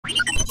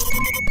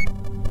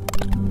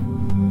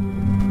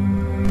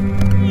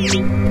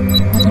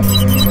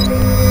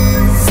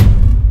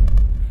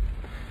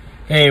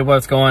Hey,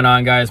 what's going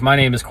on, guys? My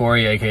name is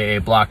Corey, aka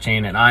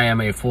Blockchain, and I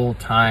am a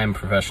full-time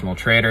professional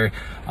trader.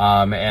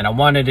 And I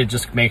wanted to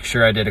just make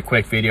sure I did a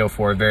quick video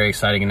for a very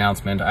exciting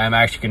announcement. I am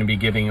actually going to be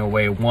giving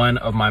away one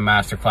of my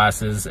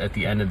masterclasses at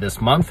the end of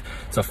this month.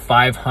 It's a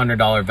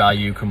 $500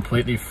 value,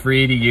 completely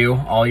free to you.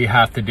 All you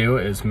have to do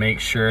is make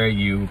sure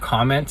you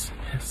comment,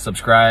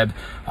 subscribe,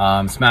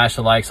 smash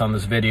the likes on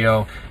this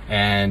video,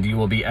 and you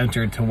will be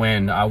entered to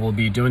win. I will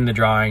be doing the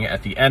drawing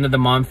at the end of the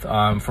month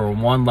for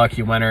one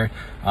lucky winner,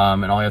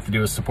 and all you have to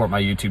do is support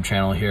my YouTube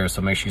channel here.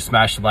 So make sure you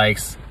smash the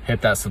likes,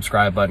 hit that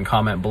subscribe button,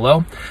 comment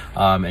below,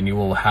 and you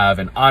will have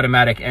an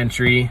automatic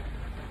entry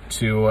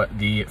to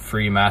the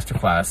free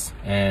masterclass.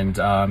 And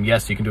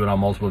yes, you can do it on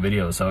multiple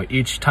videos. So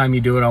each time you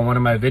do it on one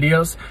of my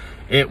videos,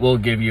 it will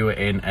give you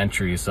an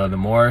entry. So the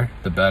more,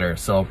 the better.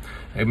 So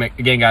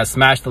again, guys,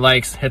 smash the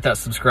likes, hit that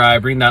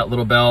subscribe, ring that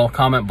little bell,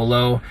 comment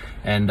below,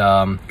 and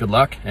good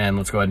luck. And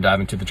let's go ahead and dive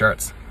into the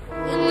charts.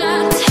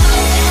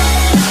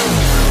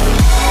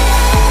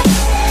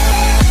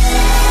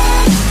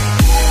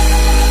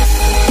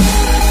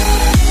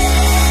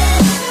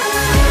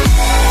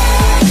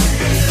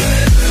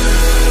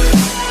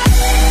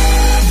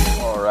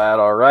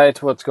 All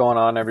right, what's going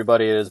on,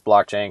 everybody? It is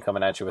Blockchain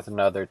coming at you with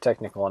another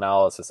technical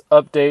analysis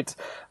update.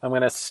 I'm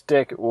going to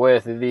stick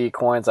with the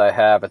coins I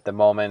have at the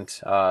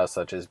moment,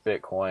 such as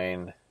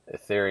Bitcoin,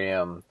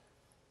 Ethereum,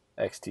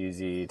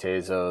 XTZ,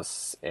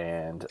 Tezos,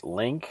 and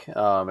Link.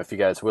 If you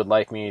guys would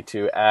like me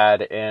to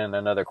add in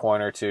another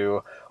coin or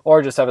two,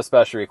 or just have a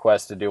special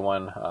request to do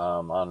one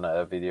on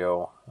a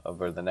video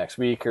over the next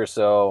week or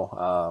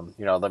so,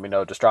 you know, let me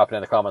know. Just drop it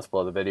in the comments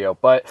below the video.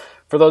 But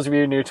for those of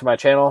you new to my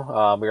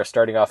channel, we are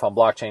starting off on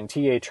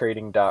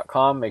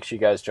blockchaintrading.com. Make sure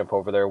you guys jump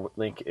over there.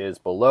 Link is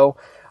below.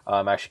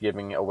 I'm actually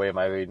giving away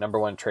my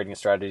 #1 trading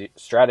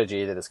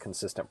strategy that is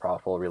consistent,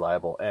 profitable,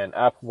 reliable, and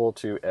applicable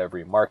to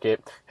every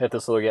market. Hit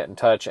this little get in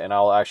touch, and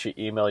I'll actually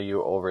email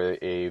you over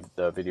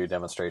the video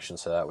demonstration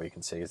so that we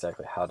can see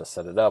exactly how to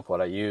set it up,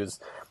 what I use,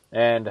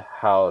 and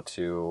how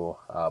to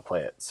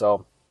play it.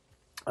 So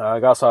I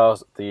also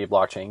have the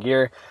blockchain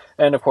gear,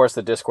 and of course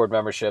the Discord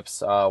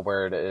memberships,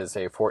 where it is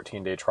a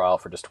 14-day trial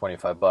for just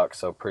 25 bucks.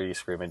 So pretty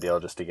screaming deal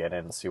just to get in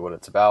and see what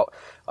it's about.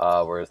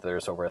 Whereas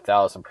there's over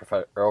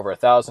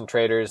 1,000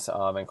 traders,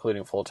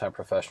 including full-time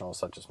professionals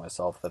such as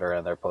myself, that are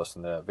in there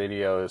posting the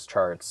videos,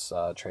 charts,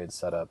 trade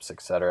setups,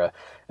 etc.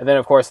 And then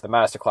of course the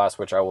masterclass,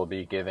 which I will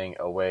be giving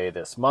away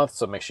this month.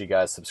 So make sure you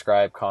guys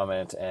subscribe,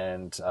 comment,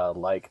 and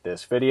like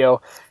this video,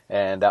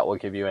 and that will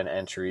give you an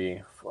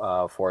entry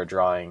for a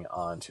drawing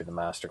onto the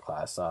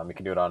masterclass. You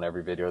can do it on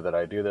every video that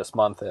I do this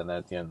month, and then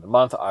at the end of the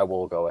month I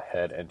will go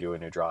ahead and do a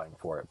new drawing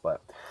for it.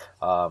 But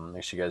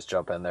make sure you guys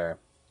jump in there.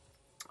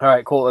 All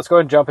right, cool. Let's go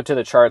ahead and jump into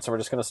the charts, and we're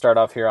just going to start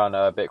off here on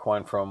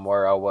Bitcoin from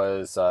where I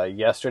was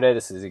yesterday.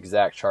 This is the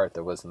exact chart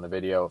that was in the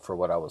video for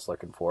what I was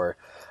looking for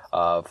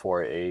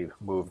a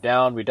move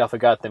down. We definitely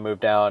got the move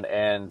down,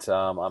 and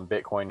on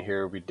Bitcoin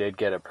here we did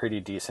get a pretty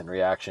decent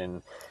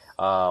reaction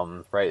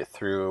right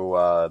through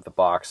the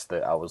box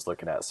that I was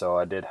looking at. So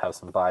I did have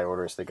some buy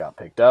orders that got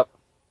picked up.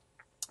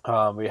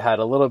 We had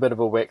a little bit of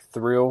a wick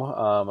through,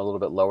 a little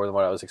bit lower than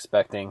what I was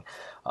expecting.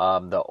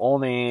 The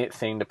only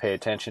thing to pay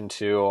attention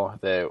to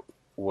that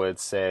would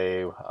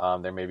say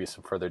there may be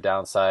some further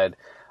downside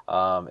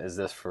is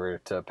this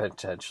to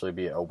potentially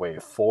be a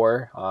wave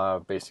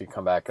 4. Basically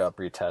come back up,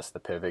 retest the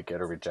pivot,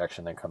 get a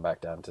rejection, then come back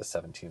down to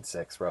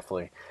 17.6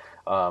 roughly.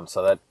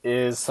 So that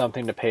is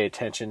something to pay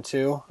attention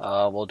to.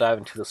 We'll dive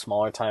into the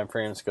smaller time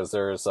frames, because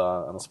there's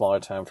on the smaller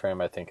time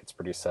frame I think it's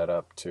pretty set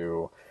up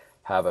to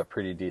have a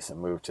pretty decent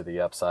move to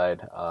the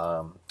upside,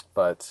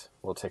 but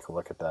we'll take a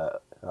look at that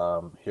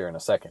here in a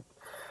second.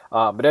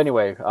 But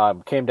anyway,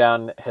 came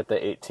down, hit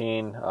the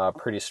 18,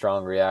 pretty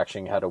strong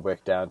reaction, had a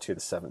wick down to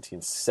the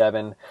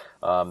 17.7.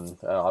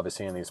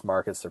 Obviously in these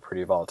markets they're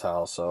pretty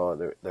volatile,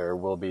 so there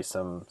will be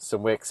some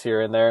wicks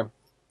here and there.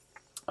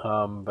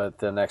 But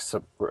the next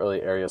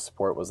really area of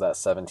support was that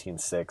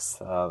 17.6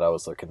 that I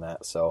was looking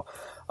at. So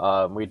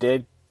we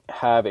did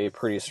have a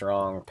pretty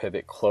strong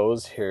pivot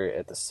close here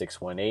at the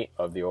 618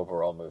 of the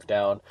overall move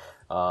down,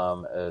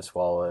 as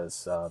well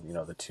as you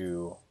know, the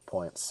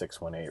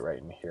 2.618 right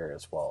in here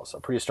as well. So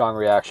pretty strong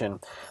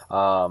reaction.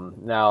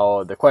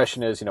 Now the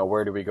question is, you know,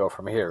 where do we go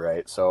from here,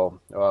 right?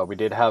 So we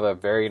did have a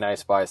very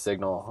nice buy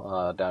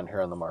signal down here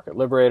on the market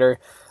liberator,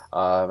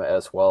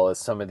 as well as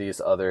some of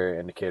these other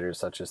indicators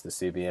such as the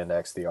CB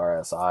index, the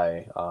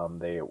RSI.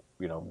 They,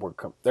 you know,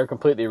 they're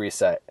completely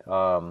reset,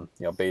 you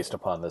know, based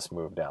upon this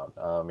move down.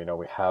 You know,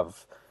 we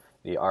have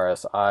the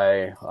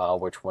RSI,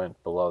 which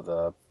went below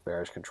the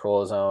bearish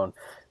control zone.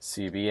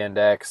 CB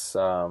index,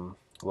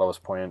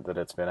 lowest point that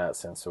it's been at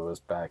since it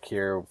was back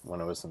here when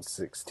it was in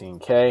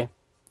 16K.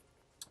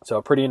 So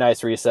a pretty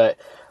nice reset.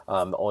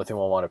 The only thing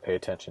we'll want to pay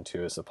attention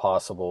to is a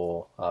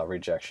possible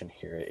rejection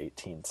here at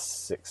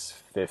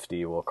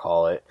 18,650, we'll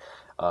call it,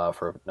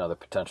 for another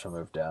potential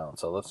move down.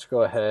 So let's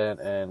go ahead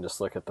and just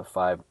look at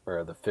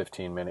the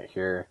 15 minute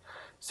here.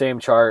 Same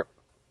chart.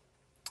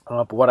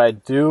 But what I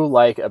do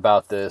like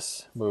about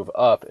this move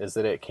up is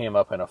that it came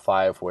up in a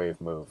 5-wave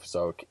move.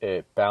 So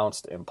it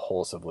bounced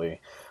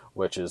impulsively,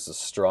 which is a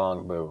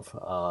strong move.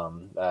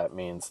 That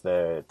means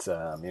that,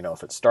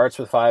 if it starts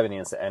with 5, it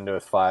needs to end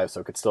with 5.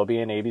 So it could still be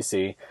an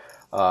ABC.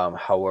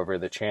 However,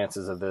 the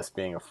chances of this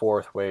being a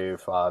 4th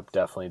wave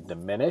definitely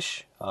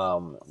diminish,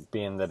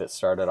 being that it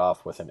started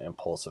off with an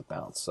impulsive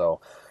bounce.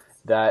 So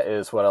that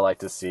is what I like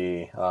to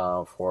see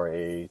for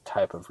a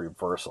type of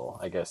reversal,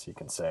 I guess you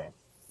can say.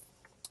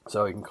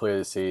 So you can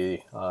clearly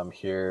see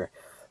here,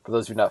 for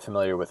those of you not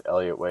familiar with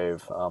Elliott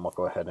wave, I'll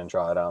go ahead and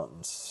draw it out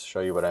and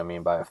show you what I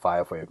mean by a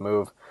 5-wave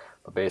move.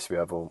 But basically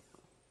we have a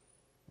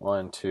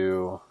 1,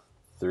 2,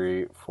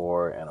 3,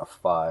 4, and a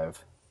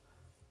 5.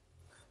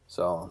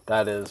 So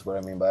that is what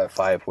I mean by a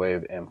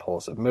 5-wave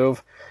impulsive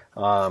move.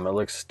 It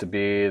looks to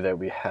be that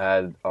we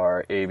had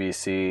our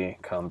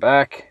ABC come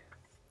back.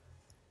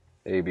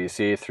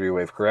 ABC,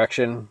 3-wave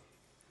correction.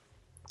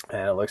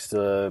 And it looks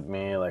to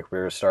me like we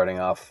were starting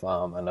off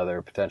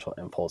another potential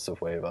impulsive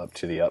wave up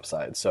to the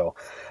upside. So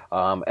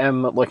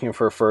I'm looking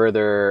for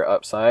further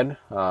upside,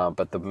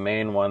 but the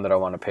main one that I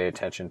want to pay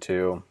attention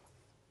to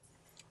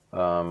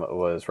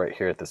was right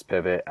here at this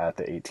pivot at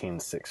the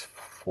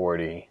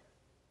 18,640.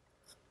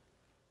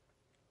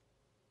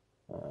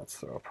 Let's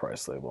throw a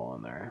price label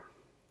in there.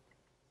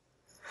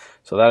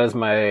 So that is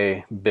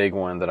my big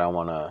one that I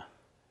want to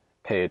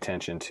pay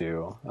attention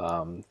to.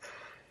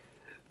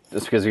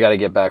 Just because we got to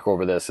get back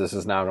over this. This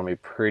is now going to be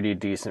pretty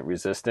decent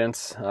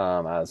resistance,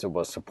 as it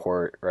was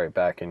support right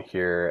back in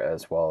here,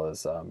 as well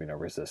as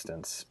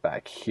resistance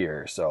back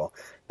here. So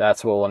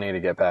that's what we'll need to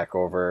get back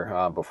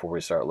over before we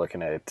start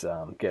looking at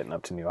getting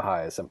up to new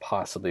highs and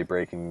possibly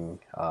breaking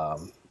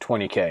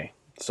 20K.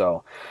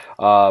 So,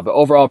 but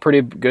overall,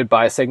 pretty good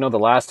buy signal. The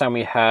last time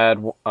we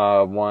had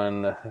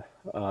one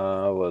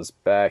was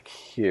back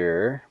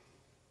here.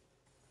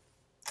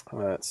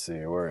 Let's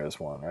see, where is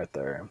one? Right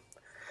there.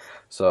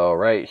 So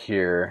right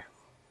here,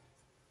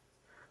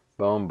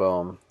 boom,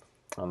 boom,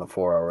 on the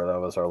 4-hour, that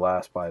was our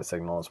last buy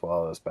signal, as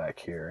well as back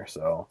here.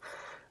 So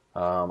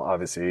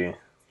obviously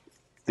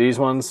these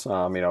ones,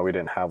 we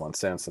didn't have one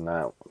since, and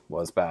that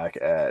was back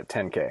at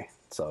 10K.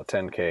 So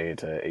 10K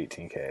to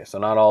 18K. So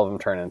not all of them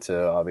turn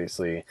into,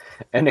 obviously,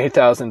 an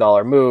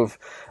 $8,000 move.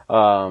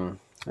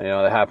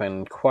 That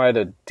happened quite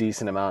a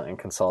decent amount in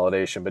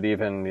consolidation, but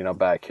even,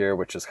 back here,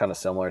 which is kind of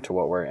similar to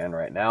what we're in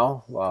right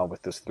now,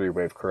 with this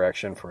 3-wave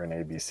correction for an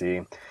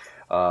ABC,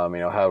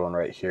 had one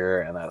right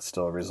here, and that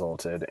still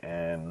resulted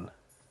in,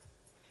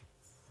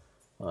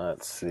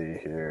 let's see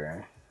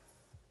here,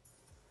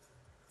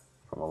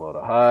 from a low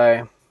to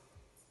high,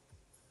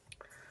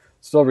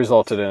 still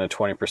resulted in a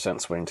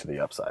 20% swing to the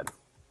upside.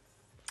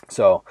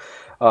 So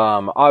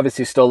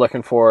obviously still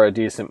looking for a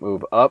decent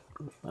move up.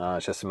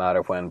 It's just a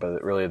matter of when,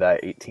 but really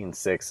that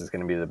 18.6 is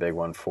going to be the big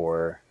one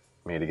for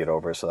me to get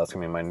over. So that's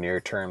going to be my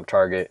near-term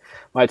target.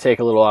 Might take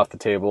a little off the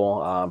table,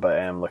 but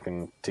I am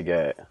looking to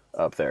get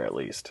up there at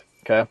least.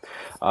 Okay,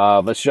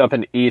 let's jump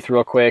into ETH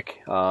real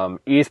quick.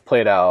 ETH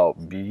played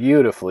out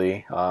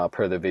beautifully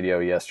per the video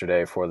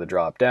yesterday for the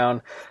drop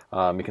down.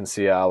 You can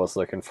see I was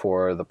looking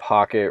for the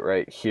pocket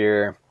right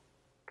here.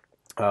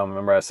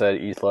 Remember I said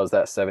ETH loves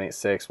that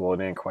 786. Well, it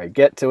didn't quite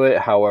get to it.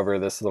 However,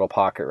 this little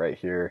pocket right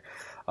here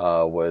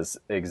was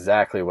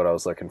exactly what I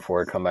was looking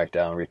for. Come back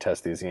down,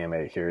 retest these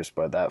EMA here.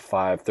 But that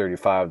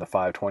 535 to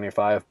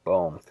 525,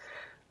 boom.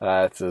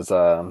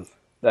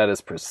 That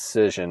is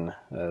precision,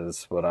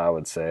 is what I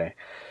would say.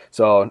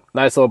 So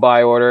nice little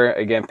buy order.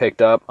 Again,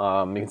 picked up.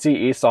 You can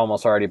see ETH's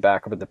almost already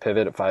back up at the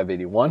pivot at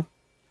 581.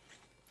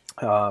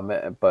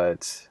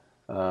 But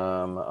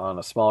on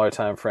a smaller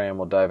time frame,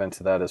 we'll dive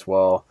into that as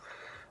well.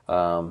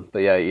 But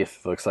yeah,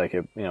 ETH looks like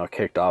it,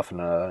 kicked off in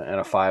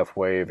a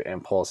 5-wave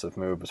impulsive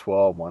move as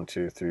well. 1,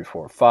 2, 3,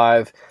 4,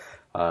 5.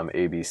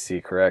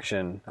 ABC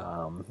correction.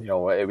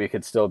 We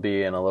could still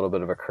be in a little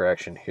bit of a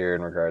correction here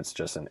in regards to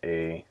just an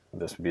A.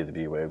 This would be the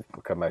B wave.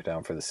 We'll come back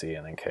down for the C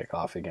and then kick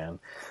off again.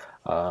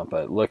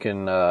 But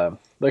looking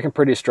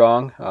pretty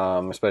strong,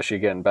 especially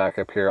getting back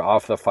up here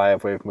off the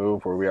 5-wave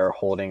move where we are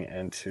holding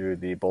into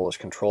the bullish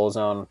control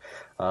zone,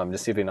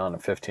 just even on a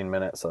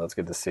 15-minute. So that's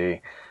good to see.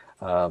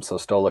 So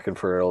still looking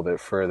for a little bit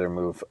further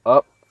move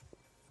up.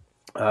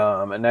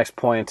 At next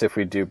point, if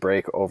we do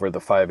break over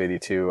the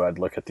 582, I'd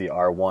look at the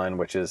R1,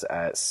 which is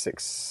at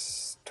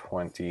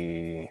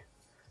 628.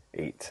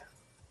 That's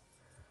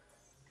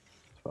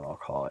what I'll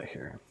call it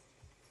here.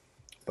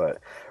 But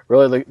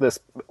really,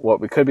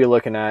 what we could be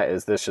looking at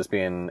is this just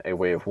being a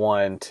wave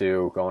 1,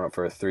 2, going up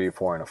for a 3,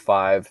 4, and a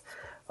 5.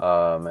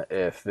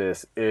 If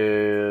this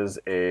is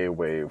a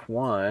wave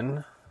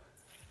 1,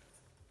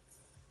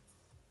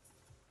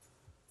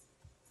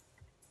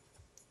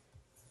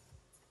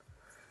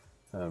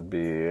 that would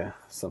be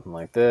something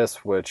like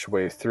this, which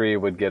wave 3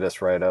 would get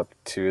us right up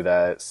to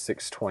that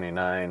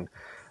 629.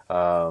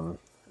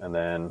 And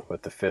then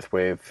with the 5th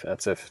wave,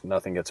 that's if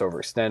nothing gets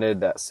overextended,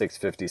 that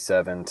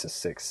 657 to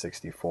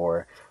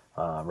 664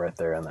 right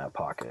there in that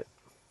pocket.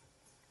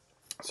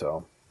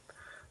 So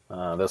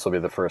this will be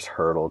the first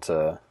hurdle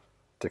to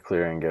to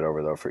clear and get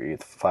over though for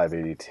ETH.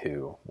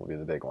 582 will be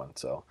the big one.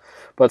 So,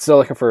 but still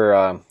looking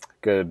for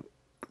good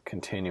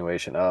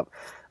continuation up.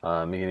 You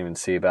can even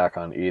see back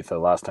on ETH the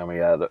last time we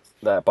had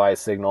that buy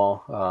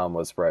signal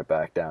was right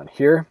back down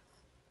here,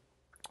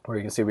 where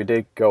you can see we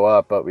did go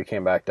up, but we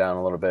came back down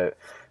a little bit,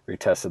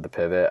 retested the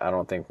pivot. I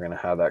don't think we're going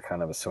to have that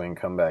kind of a swing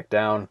come back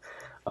down.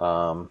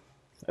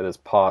 It is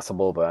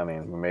possible, but I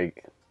mean, we may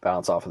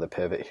bounce off of the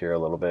pivot here a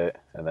little bit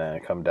and then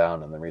come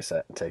down and then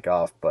reset and take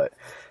off. But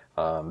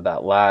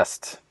that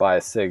last buy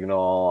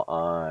signal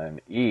on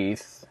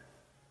ETH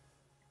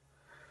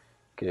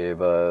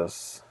gave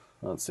us,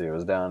 let's see, it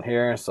was down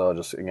here. So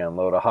just again,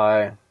 low to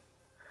high.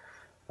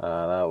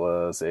 That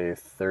was a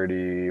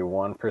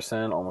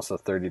 31%, almost a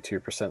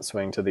 32%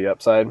 swing to the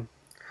upside.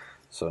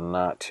 So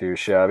not too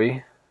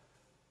shabby.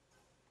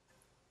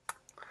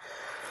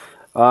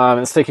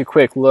 Let's take a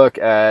quick look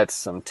at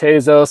some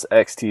Tezos,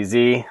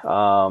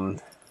 XTZ.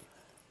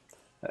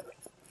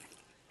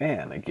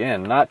 Man,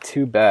 again, not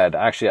too bad.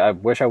 Actually, I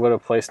wish I would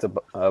have placed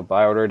a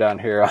buy order down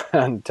here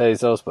on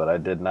Tezos, but I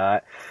did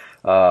not.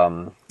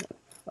 I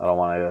don't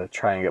want to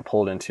try and get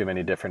pulled in too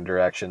many different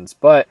directions.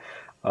 But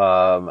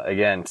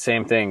again,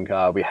 same thing.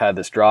 We had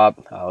this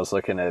drop. I was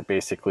looking at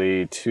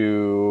basically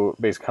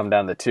come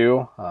down to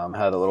 2.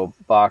 Had a little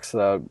box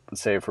that I would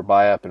save for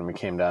buy up, and we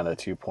came down to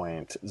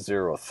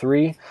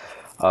 2.03.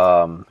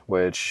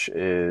 Which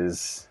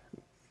is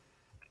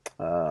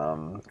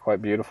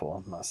quite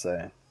beautiful, I must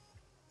say.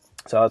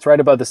 So it's right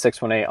above the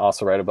 618,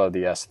 also right above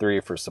the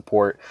S3 for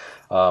support.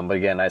 But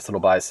again, nice little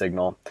buy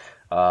signal.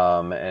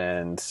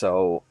 And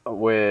so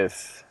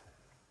with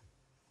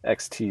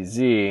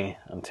XTZ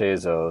on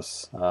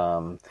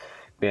Tezos,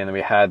 being that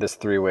we had this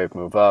 3-wave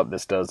move up,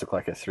 this does look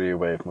like a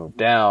 3-wave move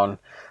down.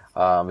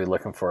 We're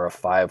looking for a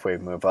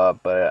 5-wave move up,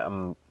 but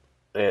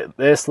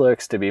this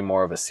looks to be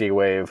more of a C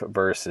wave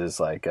versus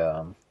like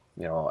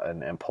you know,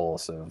 an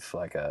impulse of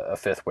like a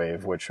 5th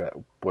wave, which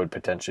would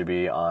potentially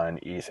be on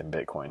ETH and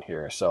Bitcoin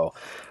here. So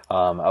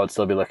I would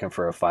still be looking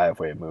for a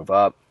 5-wave move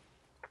up.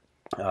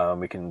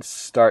 We can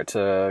start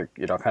to,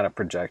 you know, kind of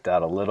project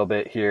out a little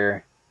bit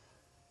here,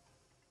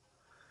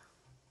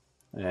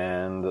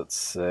 and let's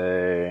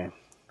say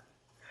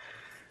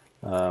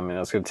you know,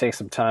 it's going to take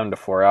some time to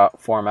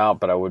form out,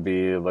 but I would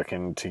be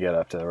looking to get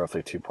up to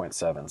roughly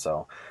 2.7.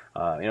 So,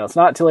 you know, it's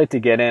not too late to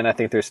get in. I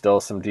think there's still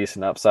some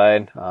decent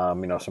upside.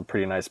 You know, some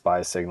pretty nice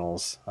buy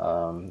signals.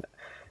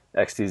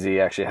 XTZ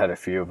actually had a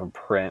few of them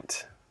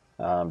print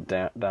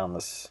down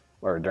this,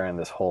 or during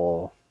this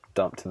whole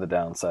dump to the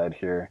downside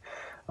here.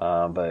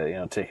 But, you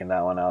know, taking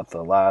that one out,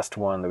 the last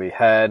one that we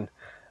had,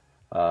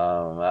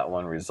 that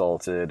one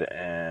resulted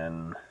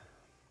in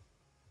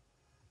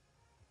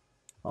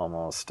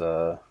almost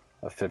a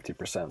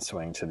 50%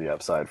 swing to the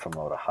upside from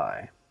low to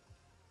high.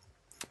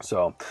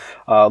 So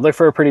look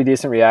for a pretty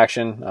decent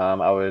reaction.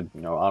 I would,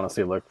 you know,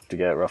 honestly look to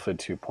get roughly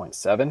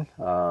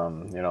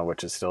 2.7, you know,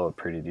 which is still a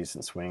pretty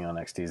decent swing on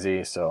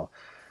XTZ. So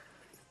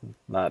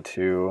not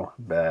too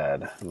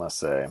bad, I must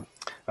say.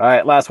 All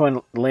right, last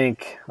one,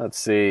 Link. Let's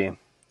see.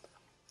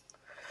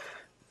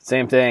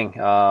 Same thing.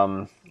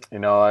 You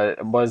know, I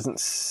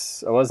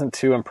wasn't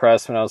too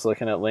impressed when I was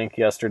looking at Link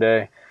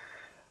yesterday.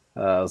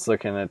 I was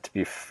looking at it to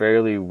be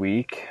fairly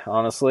weak,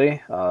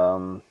 honestly.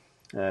 And,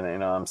 you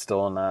know, I'm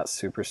still not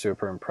super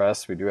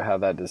impressed. We do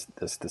have that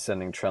this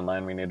descending trend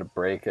line we need to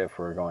break if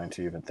we're going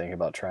to even think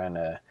about trying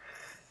to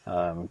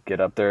get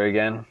up there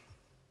again,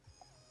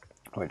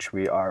 which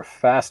we are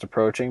fast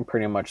approaching,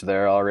 pretty much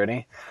there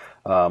already.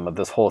 But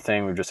this whole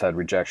thing, we've just had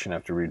rejection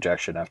after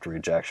rejection after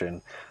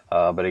rejection.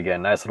 But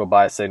again, nice little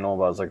buy signal.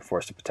 But I was looking for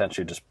us to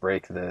potentially just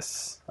break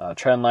this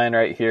trend line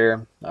right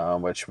here,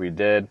 which we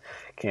did.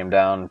 Came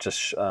down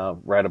just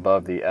right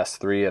above the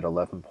S3 at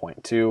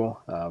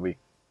 11.2. We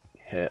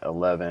hit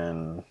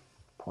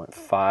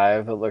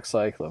 11.5, it looks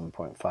like,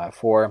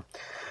 11.54.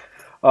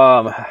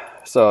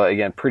 So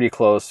again, pretty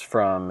close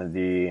from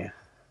the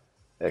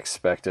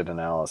expected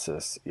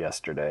analysis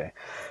yesterday.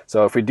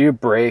 So if we do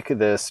break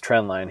this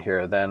trend line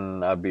here,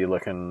 then I'd be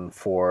looking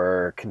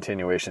for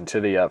continuation to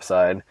the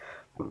upside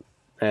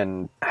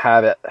and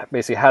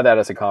basically have that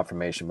as a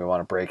confirmation. We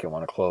want to break it,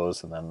 want to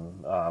close, and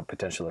then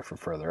potentially look for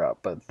further up.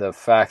 But the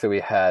fact that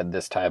we had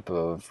this type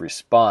of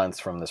response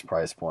from this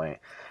price point,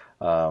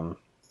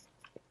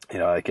 you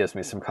know, it gives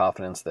me some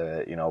confidence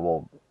that, you know,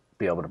 we'll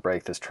be able to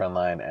break this trend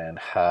line and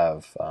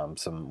have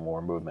some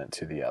more movement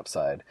to the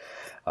upside.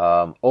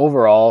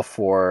 Overall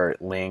for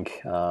Link,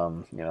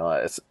 you know,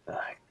 it's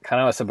kind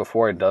of what I said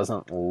before, it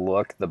doesn't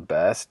look the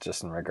best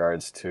just in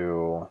regards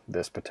to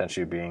this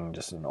potentially being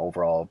just an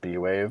overall B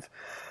wave.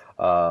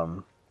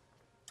 In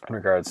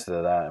regards to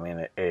that, I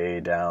mean,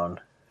 A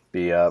down,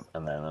 B up,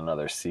 and then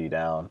another C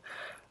down.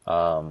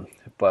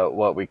 But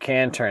what we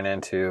can turn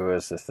into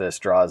is, if this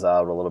draws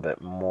out a little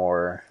bit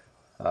more,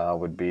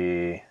 would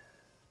be,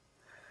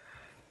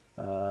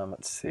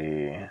 let's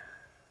see,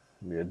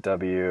 be a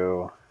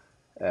W,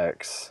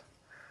 X,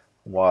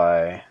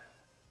 Y,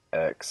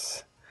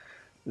 X,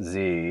 Z,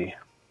 you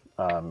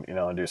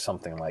know, and do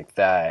something like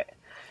that,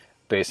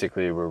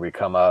 basically where we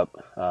come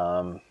up,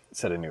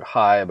 set a new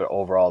high, but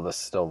overall this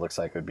still looks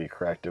like it would be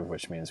corrective,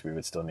 which means we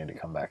would still need to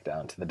come back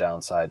down to the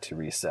downside to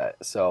reset.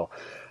 So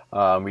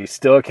we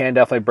still can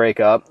definitely break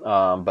up,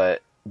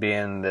 but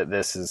being that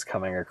this is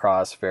coming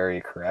across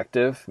very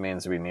corrective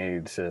means we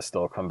need to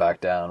still come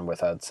back down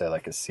with, I'd say,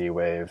 like a C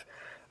wave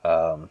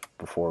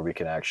before we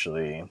can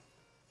actually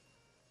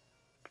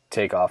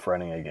take off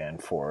running again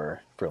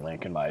for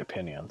Link, in my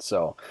opinion.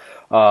 So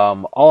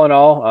all in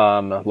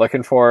all,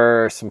 looking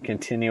for some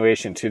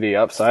continuation to the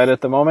upside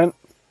at the moment.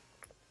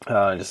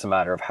 Just a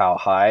matter of how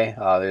high.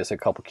 There's a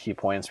couple key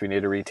points we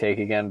need to retake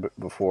again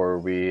before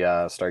we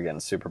start getting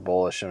super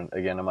bullish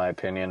again, in my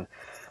opinion.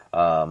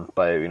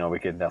 But you know, we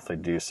could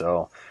definitely do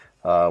so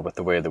with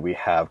the way that we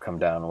have come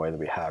down, the way that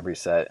we have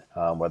reset,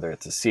 whether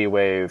it's a C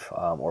wave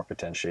or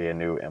potentially a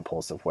new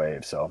impulsive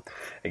wave. So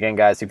again,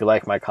 guys, if you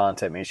like my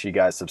content, make sure you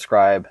guys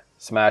subscribe,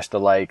 smash the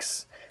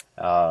likes,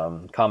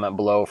 comment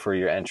below for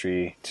your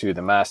entry to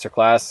the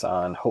masterclass,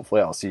 and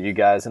hopefully I'll see you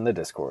guys in the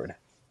Discord.